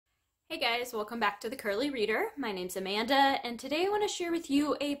Hey guys, welcome back to the Curly Reader. My name's Amanda, and today I want to share with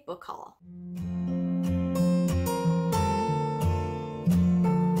you a book haul.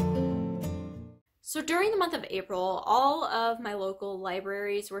 So during the month of April, all of my local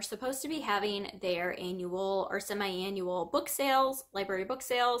libraries were supposed to be having their annual or semi-annual book sales, library book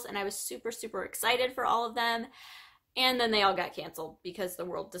sales, and I was super excited for all of them. And then they all got canceled because the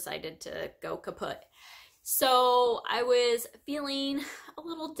world decided to go kaput. So I was feeling a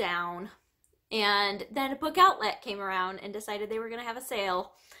little down, and then a Book Outlet came around and decided they were going to have a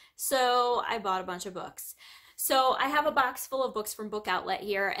sale. So I bought a bunch of books. So I have a box full of books from Book Outlet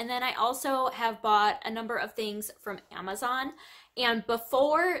here, and then I also have bought a number of things from Amazon. And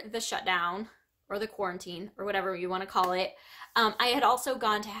before the shutdown, or the quarantine, or whatever you want to call it, I had also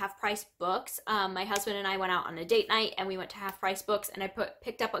gone to Half Price Books. My husband and I went out on a date night and we went to Half Price Books, and I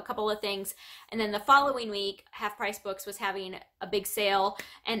picked up a couple of things. And then the following week, Half Price Books was having a big sale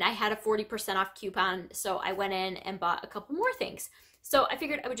and I had a 40% off coupon. So I went in and bought a couple more things. So I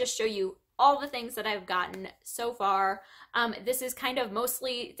figured I would just show you all the things that I've gotten so far. This is kind of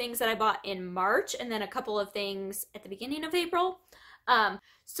mostly things that I bought in March and then a couple of things at the beginning of April.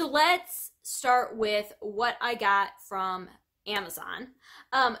 So let's start with what I got from Amazon.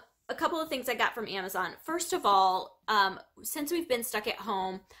 A couple of things I got from Amazon. First of all, since we've been stuck at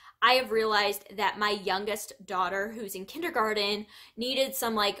home, I have realized that my youngest daughter, who's in kindergarten, needed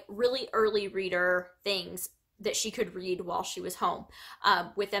some like really early reader things that she could read while she was home.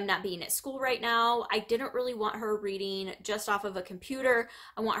 With them not being at school right now, I didn't really want her reading just off of a computer.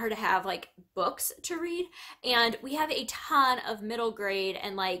 I want her to have like books to read. And we have a ton of middle grade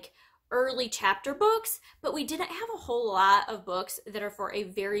and like early chapter books, but we didn't have a whole lot of books that are for a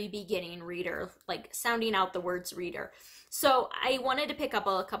very beginning reader, like sounding out the words reader. So I wanted to pick up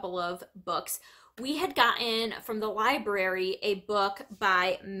a couple of books. We had gotten from the library a book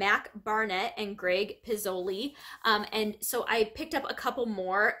by Mac Barnett and Greg Pizzoli. And so I picked up a couple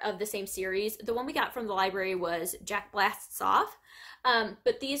more of the same series. The one we got from the library was Jack Blasts Off.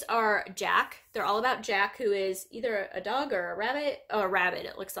 But these are Jack. They're all about Jack, who is either a dog or a rabbit. Oh, a rabbit,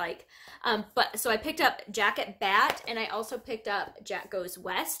 it looks like. But so I picked up Jack at Bat, and I also picked up Jack Goes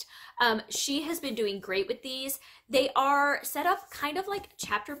West. She has been doing great with these. They are set up kind of like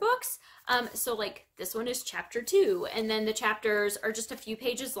chapter books. So like this one is chapter 2, and then the chapters are just a few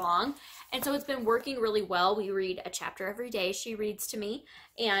pages long. And so it's been working really well. We read a chapter every day. She reads to me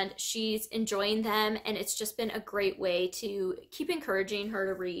and she's enjoying them. And it's just been a great way to keep encouraging her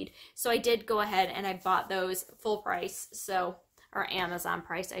to read. So I did go ahead and I bought those full price. So, or Amazon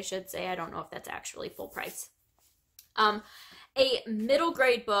price, I should say. I don't know if that's actually full price. A middle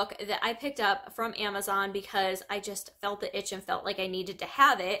grade book that I picked up from Amazon because I just felt the itch and felt like I needed to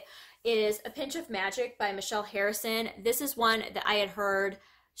have it is A Pinch of Magic by Michelle Harrison. This is one that I had heard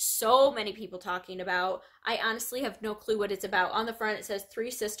so many people talking about. I honestly have no clue what it's about. On the front it says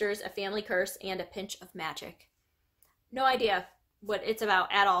 3 sisters, a family curse, and a pinch of magic. No idea what it's about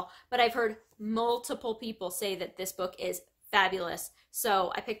at all, but I've heard multiple people say that this book is fabulous.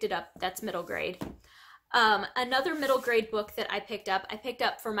 So I picked it up. That's middle grade. Another middle grade book that I picked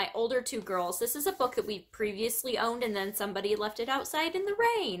up for my older 2 girls. This is a book that we previously owned and then somebody left it outside in the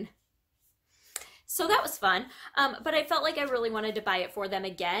rain. So that was fun, but I felt like I really wanted to buy it for them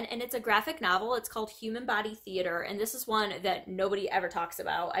again, and it's a graphic novel. It's called Human Body Theater, and this is one that nobody ever talks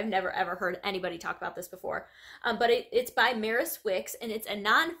about. I've never ever heard anybody talk about this before, but it's by Maris Wicks, and it's a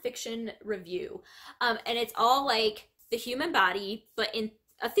nonfiction review, and it's all like the human body, but in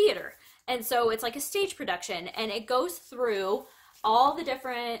a theater, and so it's like a stage production, and it goes through all the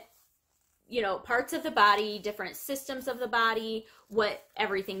different parts of the body, different systems of the body, what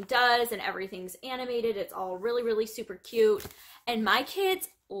everything does, and everything's animated. It's all really super cute. And my kids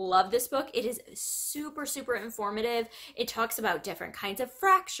love this book. It is super informative. It talks about different kinds of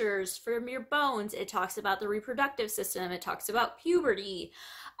fractures from your bones. It talks about the reproductive system. It talks about puberty,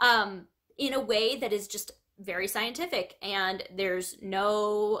 in a way that is just very scientific. And there's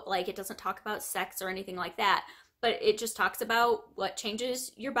no, it doesn't talk about sex or anything like that. But it just talks about what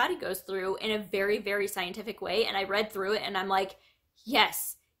changes your body goes through in a very scientific way. And I read through it and I'm like,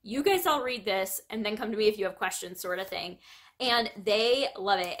 yes, you guys all read this and then come to me if you have questions, sort of thing. And they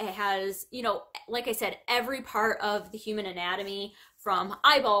love it. It has, like I said, every part of the human anatomy, from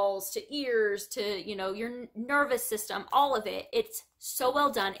eyeballs to ears to, your nervous system, all of it. It's so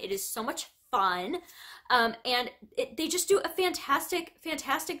well done. It is so much fun. And they just do a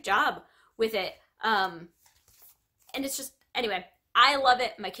fantastic job with it. And it's just, anyway, I love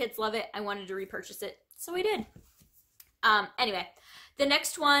it. My kids love it. I wanted to repurchase it, so I did. Anyway, the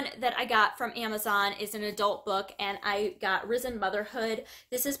next one that I got from Amazon is an adult book, and I got Risen Motherhood.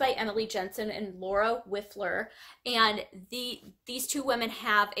 This is by Emily Jensen and Laura Whiffler, and these two women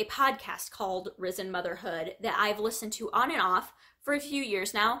have a podcast called Risen Motherhood that I've listened to on and off for a few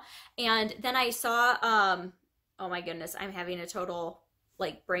years now. And then I saw, oh my goodness, I'm having a total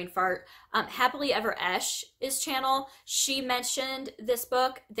like brain fart. Happily Ever Esh's channel, she mentioned this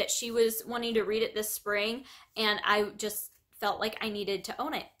book that she was wanting to read it this spring, and I just felt like I needed to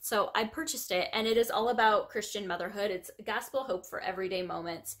own it. So I purchased it, and it is all about Christian motherhood. It's gospel hope for everyday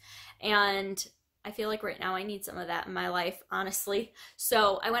moments. And I feel like right now I need some of that in my life, honestly.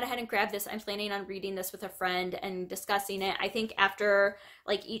 So I went ahead and grabbed this. I'm planning on reading this with a friend and discussing it. I think after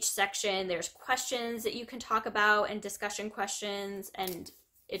like each section, there's questions that you can talk about and discussion questions, and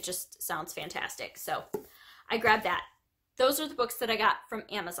it just sounds fantastic. So I grabbed that. Those are the books that I got from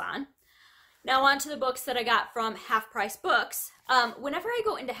Amazon. Now on to the books that I got from Half Price Books. Whenever I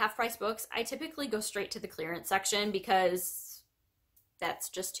go into Half Price Books, I typically go straight to the clearance section because that's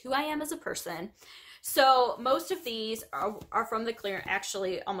just who I am as a person. So most of these are from the clearance.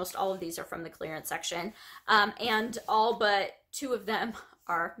 Actually, almost all of these are from the clearance section. And all but two of them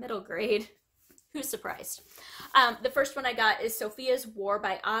are middle grade. Who's surprised? The first one I got is Sophia's War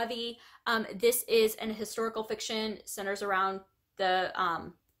by Avi. This is an historical fiction, centers around the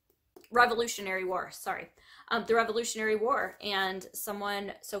Revolutionary War, the Revolutionary War, and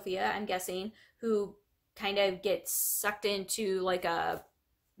someone, Sophia, I'm guessing, who kind of gets sucked into like a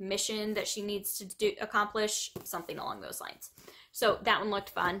mission that she needs to accomplish, something along those lines. So that one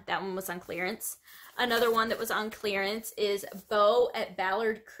looked fun. That one was on clearance. Another one that was on clearance is Beau at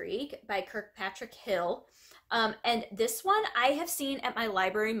Ballard Creek by Kirkpatrick Hill. And this one I have seen at my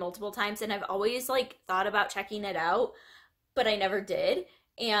library multiple times, and I've always like thought about checking it out, but I never did.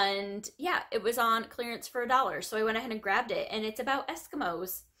 And yeah, it was on clearance for $1. So I went ahead and grabbed it, and it's about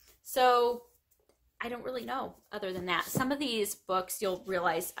Eskimos. So I don't really know other than that. Some of these books you'll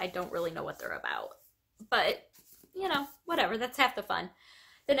realize I don't really know what they're about, but you know, whatever, that's half the fun.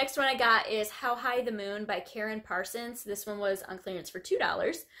 The next one I got is How High the Moon by Karen Parsons. This one was on clearance for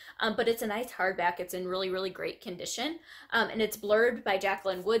 $2, but it's a nice hardback. It's in really, really great condition, and it's blurred by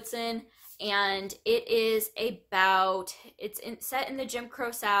Jacqueline Woodson. And it is about, set in the Jim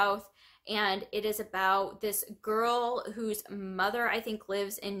Crow South, and it is about this girl whose mother, I think,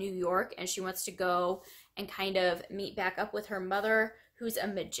 lives in New York, and she wants to go and kind of meet back up with her mother, who's a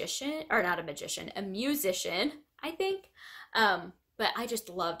magician, or not a magician, a musician, I think. But I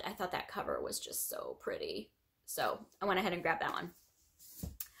thought that cover was just so pretty. So I went ahead and grabbed that one.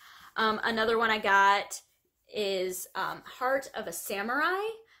 Another one I got is Heart of a Samurai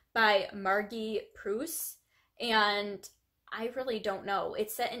by Margie Pruss, and I really don't know.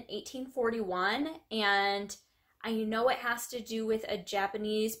 It's set in 1841, and I know it has to do with a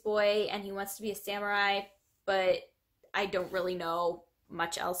Japanese boy, and he wants to be a samurai, but I don't really know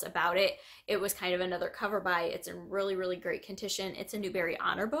much else about it. It was kind of another cover buy. It's in really, really great condition. It's a Newbery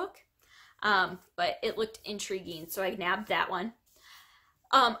Honor book, but it looked intriguing, so I nabbed that one.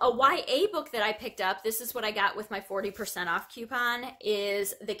 A YA book that I picked up, this is what I got with my 40% off coupon,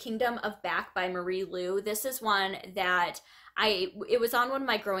 is The Kingdom of Back by Marie Lu. This is one that it was on one of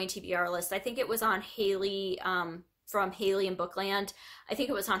my growing TBR lists. I think it was on Haley, from Haley and Bookland. I think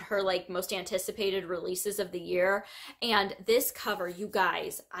it was on her like most anticipated releases of the year. And this cover, you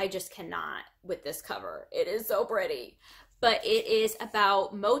guys, I just cannot with this cover. It is so pretty. But it is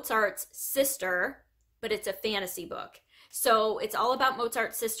about Mozart's sister, but it's a fantasy book. So it's all about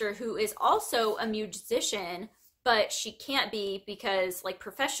Mozart's sister, who is also a musician, but she can't be because, like,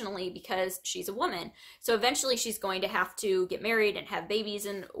 professionally, because she's a woman. So eventually she's going to have to get married and have babies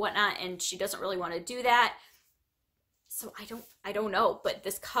and whatnot, and she doesn't really want to do that. So I don't know, but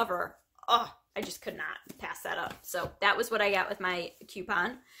this cover, oh, I just could not pass that up. So that was what I got with my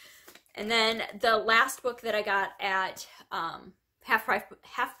coupon. And then the last book that I got at Half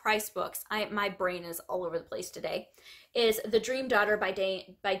Price Books, my brain is all over the place today, is The Dream Daughter by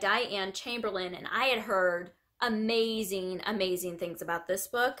Diane Chamberlain. And I had heard amazing things about this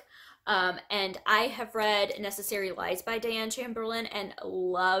book. And I have read Necessary Lies by Diane Chamberlain and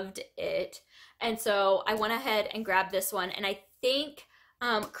loved it. And so I went ahead and grabbed this one. And I think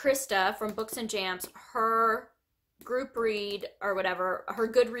Krista from Books and Jams, her group read or whatever, her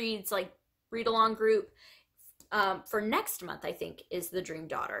Goodreads like read along group for next month, I think, is The Dream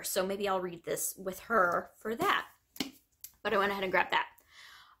Daughter. So maybe I'll read this with her for that. But I went ahead and grabbed that.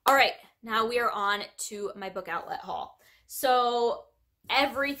 All right, now we are on to my book outlet haul. So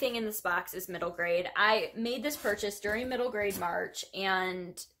everything in this box is middle grade. I made this purchase during middle grade March,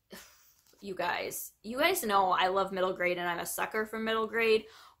 and you guys. You guys know I love middle grade and I'm a sucker for middle grade.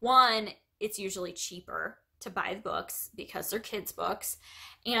 One, it's usually cheaper to buy the books because they're kids' books.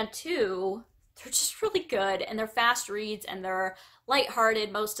 And two, they're just really good and they're fast reads and they're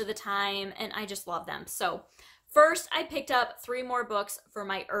lighthearted most of the time. And I just love them. So first, I picked up 3 more books for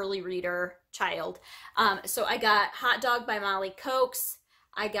my early reader child. So I got Hot Dog by Molly Coates.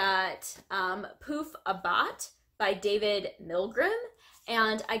 I got Poof a Bot by David Milgrom.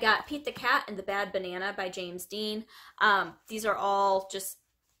 And I got Pete the Cat and the Bad Banana by James Dean. These are all just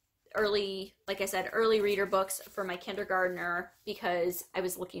early, like I said, early reader books for my kindergartner because I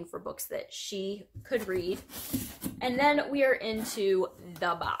was looking for books that she could read. And then we are into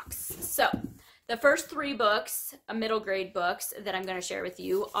the box. So the first 3 books, middle grade books that I'm going to share with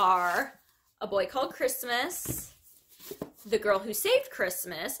you are A Boy Called Christmas, The Girl Who Saved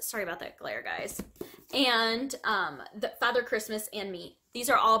Christmas, sorry about that glare, guys, and the Father Christmas and Me. These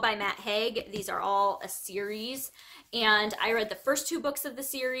are all by Matt Haig. These are all a series, and I read the first 2 books of the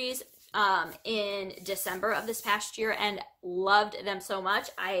series in December of this past year and loved them so much.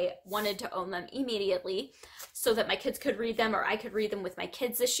 I wanted to own them immediately so that my kids could read them or I could read them with my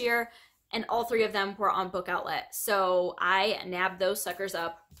kids this year. And all 3 of them were on Book Outlet. So I nabbed those suckers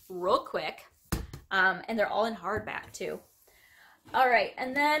up real quick. And they're all in hardback too. All right,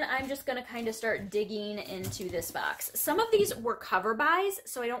 and then I'm just going to kind of start digging into this box. Some of these were cover buys,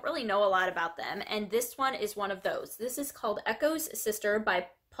 so I don't really know a lot about them. And this one is one of those. This is called Echo's Sister by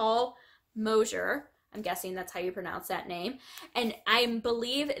Paul Mosier. I'm guessing that's how you pronounce that name. And I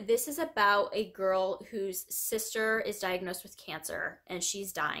believe this is about a girl whose sister is diagnosed with cancer and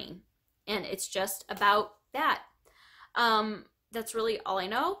she's dying. And it's just about that. That's really all I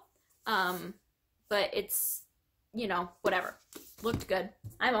know. But it's, you know, whatever. Looked good.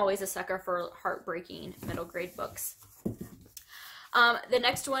 I'm always a sucker for heartbreaking middle grade books. The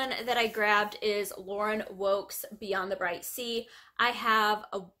next one that I grabbed is Lauren Woke's Beyond the Bright Sea. I have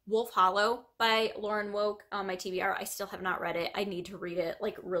a Wolf Hollow by Lauren Woke on my TBR. I still have not read it. I need to read it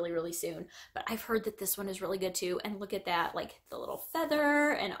like really, really soon. But I've heard that this one is really good too. And look at that, like the little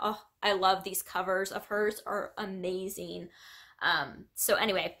feather. And oh, I love these covers of hers are amazing. So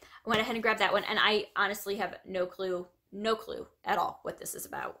anyway, I went ahead and grabbed that one. And I honestly have no clue at all what this is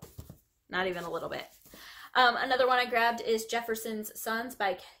about. Not even a little bit. Another one I grabbed is Jefferson's Sons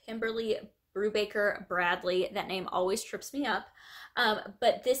by Kimberly Brubaker Bradley. That name always trips me up.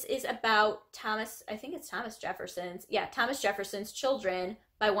 But this is about Thomas Jefferson's children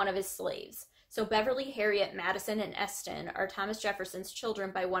by one of his slaves. So Beverly, Harriet, Madison, and Eston are Thomas Jefferson's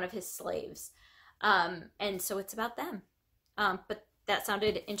children by one of his slaves. And so it's about them. But that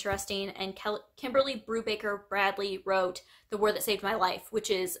sounded interesting. And Kimberly Brubaker Bradley wrote The War That Saved My Life, which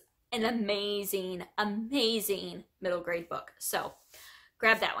is an amazing, amazing middle grade book. So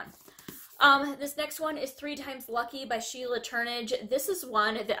grab that one. This next one is 3 Times Lucky by Sheila Turnage. This is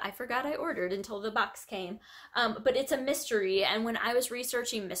one that I forgot I ordered until the box came. But it's a mystery. And when I was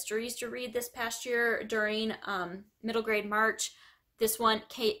researching mysteries to read this past year during middle grade March, this one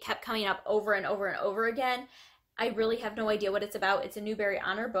kept coming up over and over and over again. I really have no idea what it's about. It's a Newbery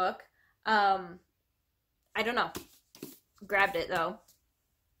Honor book. I don't know. Grabbed it though.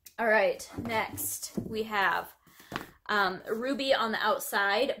 All right, next we have Ruby on the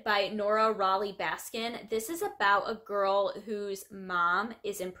Outside by Nora Raleigh Baskin. This is about a girl whose mom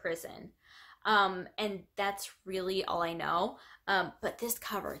is in prison. And that's really all I know. But this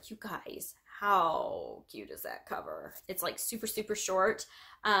cover, you guys, how cute is that cover? It's like super, super short.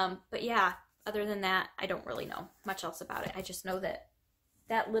 But yeah, other than that, I don't really know much else about it. I just know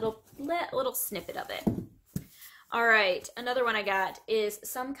that little snippet of it. All right, another one I got is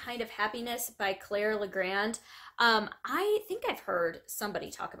Some Kind of Happiness by Claire Legrand. I think I've heard somebody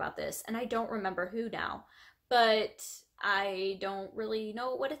talk about this, and I don't remember who now, but I don't really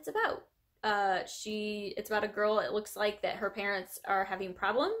know what it's about. It's about a girl, it looks like, that her parents are having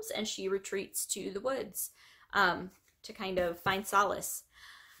problems, and she retreats to the woods to kind of find solace.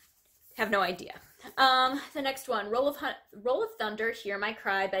 Have no idea. The next one, Roll of Thunder, Hear My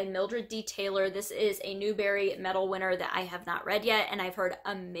Cry by Mildred D. Taylor. This is a Newbery Medal winner that I have not read yet, and I've heard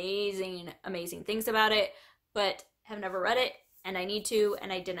amazing, amazing things about it, but have never read it, and I need to,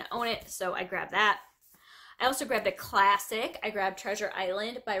 and I didn't own it, so I grabbed that. I also grabbed a classic. I grabbed Treasure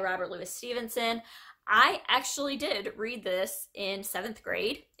Island by Robert Louis Stevenson. I actually did read this in 7th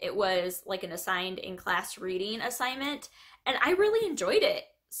grade. It was like an assigned in-class reading assignment, and I really enjoyed it.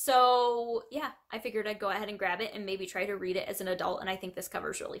 So yeah, I figured I'd go ahead and grab it and maybe try to read it as an adult, and I think this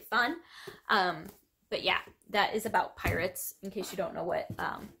cover is really fun. But yeah, that is about pirates, in case you don't know what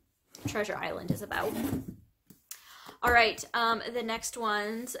Treasure Island is about. All right, the next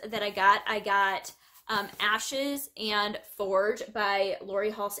ones that I got Ashes and Forge by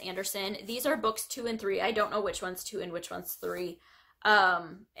Laurie Halse Anderson. These are books 2 and 3. I don't know which one's 2 and which one's 3.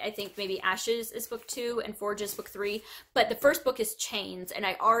 I think maybe Ashes is book 2 and Forge is book 3. But the first book is Chains, and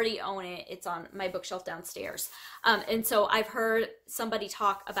I already own it. It's on my bookshelf downstairs. And so I've heard somebody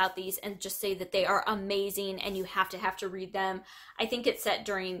talk about these and just say that they are amazing and you have to read them. I think it's set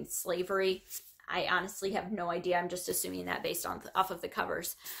during slavery. I honestly have no idea. I'm just assuming that based on off of the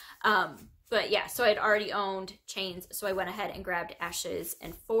covers. But yeah, so I'd already owned Chains, so I went ahead and grabbed Ashes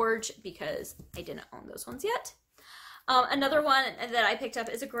and Forge because I didn't own those ones yet. Another one that I picked up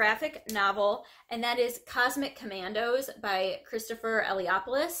is a graphic novel, and that is Cosmic Commandos by Christopher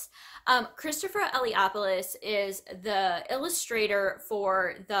Eliopoulos. Christopher Eliopoulos is the illustrator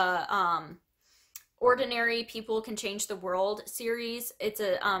for the Ordinary People Can Change the World series. It's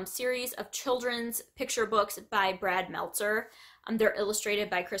a series of children's picture books by Brad Meltzer. They're illustrated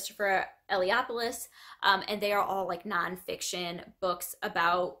by Christopher Eliopoulos, and they are all like nonfiction books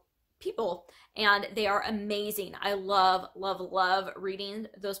about people, and they are amazing. I love reading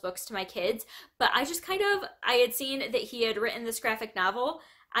those books to my kids, but I had seen that he had written this graphic novel.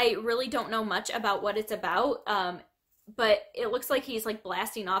 I really don't know much about what it's about, but it looks like he's like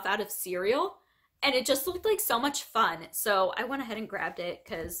blasting off out of cereal, and it just looked like so much fun. So I went ahead and grabbed it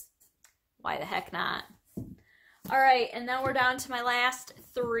because why the heck not? All right, and now we're down to my last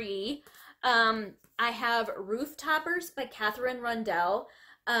 3. I have Rooftoppers by Katherine Rundell.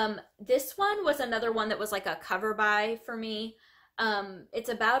 This one was another one that was like a cover buy for me. It's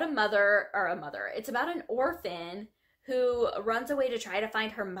about it's about an orphan who runs away to try to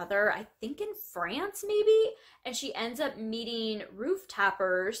find her mother, I think in France maybe, and she ends up meeting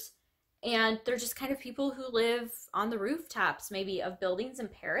rooftoppers, and they're just kind of people who live on the rooftops maybe of buildings in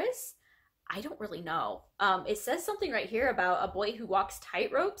Paris. I don't really know. It says something right here about a boy who walks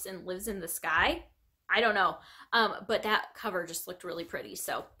tightropes and lives in the sky. I don't know. But that cover just looked really pretty.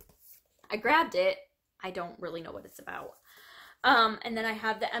 So I grabbed it. I don't really know what it's about. And then I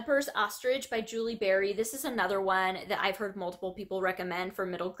have The Emperor's Ostrich by Julie Berry. This is another one that I've heard multiple people recommend for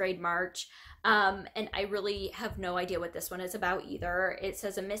middle grade March. And I really have no idea what this one is about either. It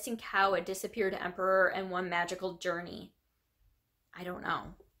says a missing cow, a disappeared emperor, and one magical journey. I don't know.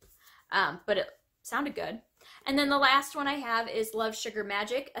 But it sounded good. And then the last one I have is Love, Sugar,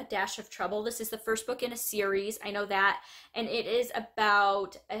 Magic, A Dash of Trouble. This is the first book in a series. I know that. And it is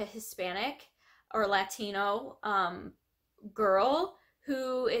about a Hispanic or Latino girl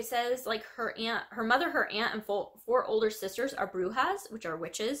who, it says, like her mother, her aunt, and 4 older sisters are brujas, which are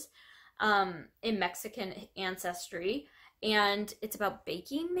witches, in Mexican ancestry. And it's about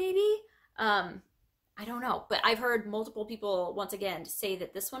baking, maybe? I don't know, but I've heard multiple people, once again, say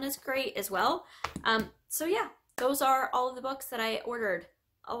that this one is great as well. So yeah, those are all of the books that I ordered.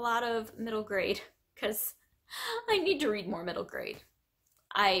 A lot of middle grade, because I need to read more middle grade.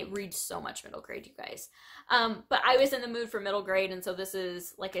 I read so much middle grade, you guys. But I was in the mood for middle grade, and so this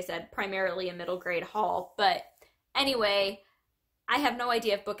is, like I said, primarily a middle grade haul. But anyway, I have no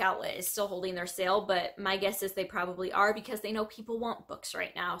idea if Book Outlet is still holding their sale, but my guess is they probably are because they know people want books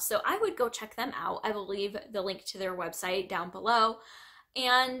right now. So I would go check them out. I will leave the link to their website down below.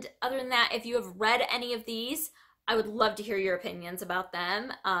 And other than that, if you have read any of these, I would love to hear your opinions about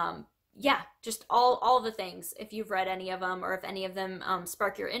them. Yeah, just all the things. If you've read any of them or if any of them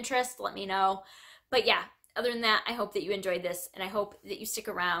spark your interest, let me know. But yeah, other than that, I hope that you enjoyed this and I hope that you stick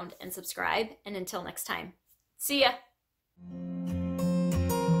around and subscribe. And until next time, see ya.